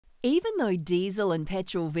Even though diesel and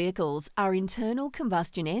petrol vehicles are internal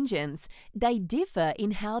combustion engines, they differ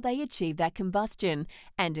in how they achieve that combustion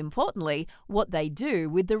and, importantly, what they do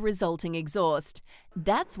with the resulting exhaust.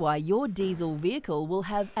 That's why your diesel vehicle will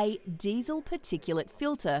have a diesel particulate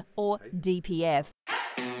filter, or DPF.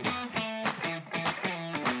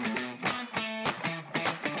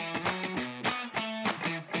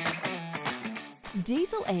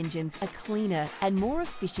 Diesel engines are cleaner and more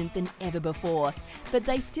efficient than ever before, but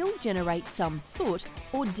they still generate some soot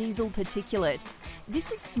or diesel particulate.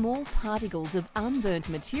 This is small particles of unburnt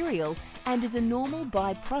material and is a normal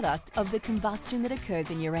byproduct of the combustion that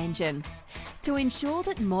occurs in your engine. To ensure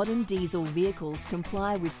that modern diesel vehicles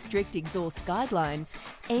comply with strict exhaust guidelines,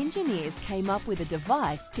 engineers came up with a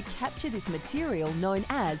device to capture this material known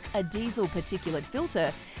as a diesel particulate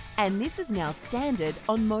filter, and this is now standard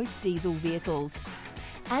on most diesel vehicles.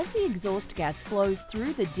 As the exhaust gas flows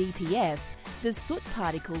through the DPF, the soot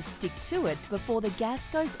particles stick to it before the gas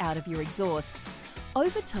goes out of your exhaust.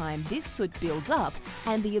 Over time, this soot builds up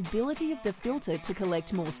and the ability of the filter to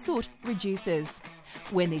collect more soot reduces.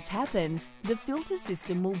 When this happens, the filter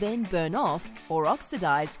system will then burn off or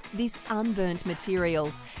oxidize this unburnt material,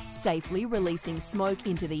 safely releasing smoke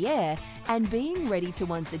into the air and being ready to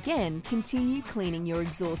once again continue cleaning your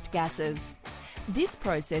exhaust gases. This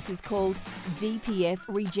process is called DPF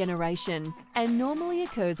regeneration and normally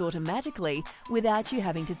occurs automatically without you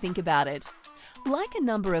having to think about it. Like a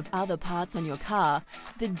number of other parts on your car,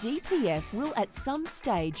 the DPF will at some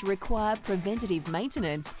stage require preventative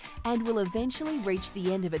maintenance and will eventually reach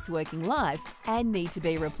the end of its working life and need to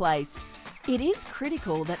be replaced. It is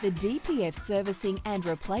critical that the DPF servicing and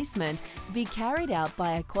replacement be carried out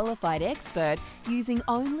by a qualified expert using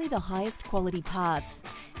only the highest quality parts.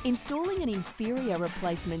 Installing an inferior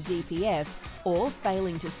replacement DPF or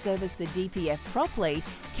failing to service the DPF properly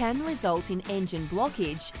can result in engine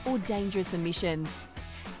blockage or dangerous emissions.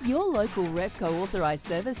 Your local Repco authorised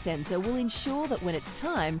service centre will ensure that when it's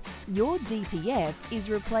time, your DPF is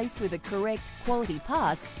replaced with the correct quality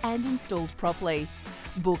parts and installed properly.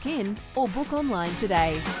 Book in or book online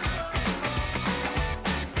today.